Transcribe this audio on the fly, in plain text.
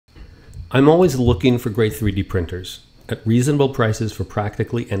I'm always looking for great 3D printers at reasonable prices for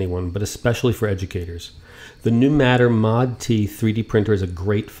practically anyone, but especially for educators. The new Matter Mod T 3D printer is a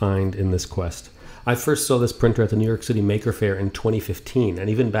great find in this quest. I first saw this printer at the New York City Maker Faire in 2015, and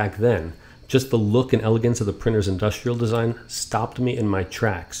even back then, just the look and elegance of the printer's industrial design stopped me in my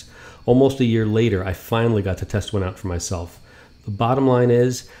tracks. Almost a year later, I finally got to test one out for myself. The bottom line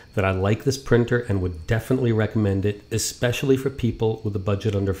is that I like this printer and would definitely recommend it, especially for people with a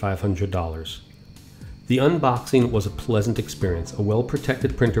budget under $500. The unboxing was a pleasant experience, a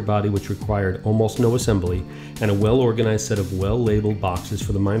well-protected printer body which required almost no assembly, and a well-organized set of well-labeled boxes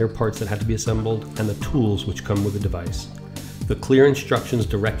for the minor parts that had to be assembled and the tools which come with the device. The clear instructions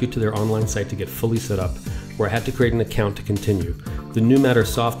direct you to their online site to get fully set up, where I had to create an account to continue. The new Matter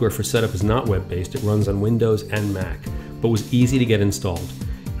software for setup is not web-based, it runs on Windows and Mac, but was easy to get installed.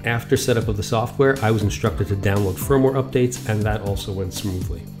 After setup of the software, I was instructed to download firmware updates, and that also went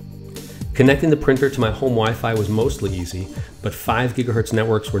smoothly. Connecting the printer to my home Wi-Fi was mostly easy, but 5 GHz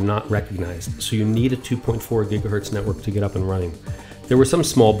networks were not recognized, so you need a 2.4 GHz network to get up and running. There were some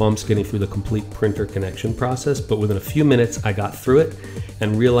small bumps getting through the complete printer connection process, but within a few minutes I got through it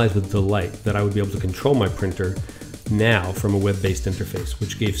and realized with delight that I would be able to control my printer now from a web-based interface,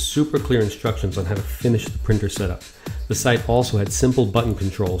 which gave super clear instructions on how to finish the printer setup. The site also had simple button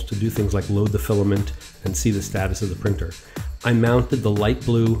controls to do things like load the filament and see the status of the printer. I mounted the light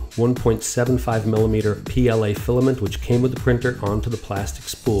blue 1.75mm PLA filament which came with the printer onto the plastic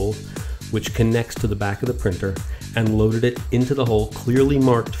spool which connects to the back of the printer and loaded it into the hole clearly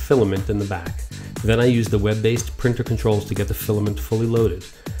marked filament in the back. Then I used the web-based printer controls to get the filament fully loaded.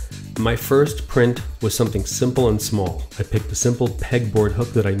 My first print was something simple and small. I picked a simple pegboard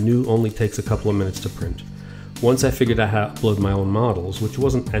hook that I knew only takes a couple of minutes to print. Once I figured out how to upload my own models, which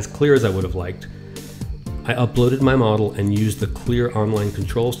wasn't as clear as I would have liked, I uploaded my model and used the clear online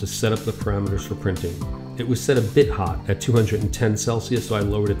controls to set up the parameters for printing. It was set a bit hot at 210 Celsius, so I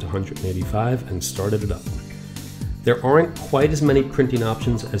lowered it to 185 and started it up. There aren't quite as many printing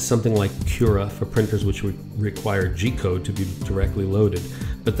options as something like Cura for printers which would require G-code to be directly loaded,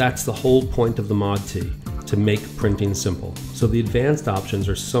 but that's the whole point of the Mod T, to make printing simple. So the advanced options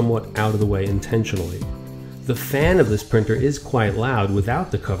are somewhat out of the way intentionally. The fan of this printer is quite loud without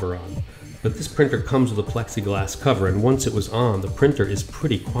the cover on, but this printer comes with a plexiglass cover, and once it was on, the printer is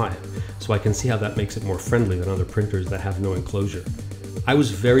pretty quiet, so I can see how that makes it more friendly than other printers that have no enclosure. I was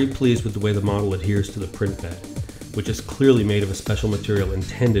very pleased with the way the model adheres to the print bed, which is clearly made of a special material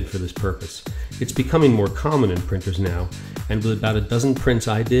intended for this purpose. It's becoming more common in printers now, and with about a dozen prints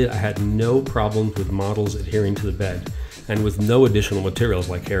I did, I had no problems with models adhering to the bed, and with no additional materials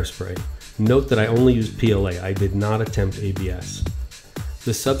like hairspray. Note that I only used PLA, I did not attempt ABS.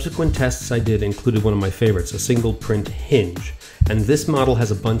 The subsequent tests I did included one of my favorites, a single print hinge, and this model has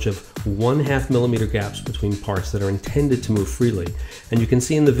a bunch of 1/2mm gaps between parts that are intended to move freely, and you can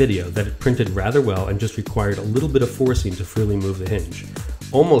see in the video that it printed rather well and just required a little bit of forcing to freely move the hinge.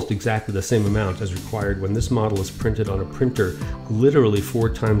 Almost exactly the same amount as required when this model is printed on a printer literally 4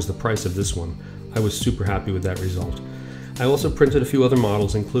 times the price of this one. I was super happy with that result. I also printed a few other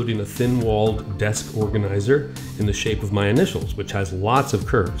models, including a thin-walled desk organizer in the shape of my initials, which has lots of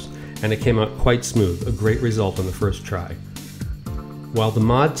curves, and it came out quite smooth, a great result on the first try. While the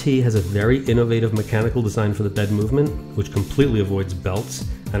Mod T has a very innovative mechanical design for the bed movement, which completely avoids belts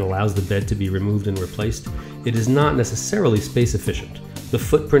and allows the bed to be removed and replaced, it is not necessarily space efficient. The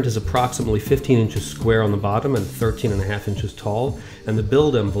footprint is approximately 15 inches square on the bottom and 13.5 inches tall, and the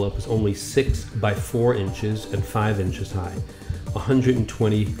build envelope is only 6 by 4 inches and 5 inches high,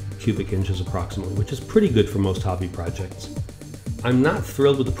 120 cubic inches approximately, which is pretty good for most hobby projects. I'm not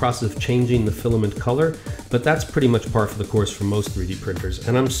thrilled with the process of changing the filament color, but that's pretty much par for the course for most 3D printers,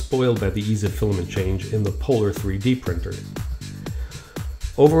 and I'm spoiled by the ease of filament change in the Polar 3D printer.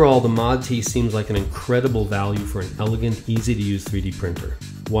 Overall, the Mod T seems like an incredible value for an elegant, easy-to-use 3D printer.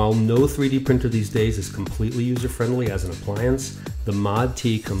 While no 3D printer these days is completely user-friendly as an appliance, the Mod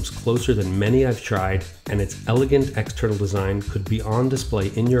T comes closer than many I've tried, and its elegant external design could be on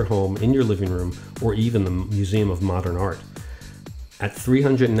display in your home, in your living room, or even the Museum of Modern Art. At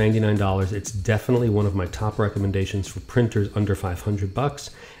 $399, it's definitely one of my top recommendations for printers under $500,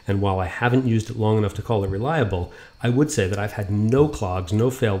 and while I haven't used it long enough to call it reliable, I would say that I've had no clogs, no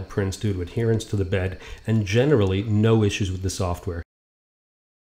failed prints due to adherence to the bed, and generally no issues with the software.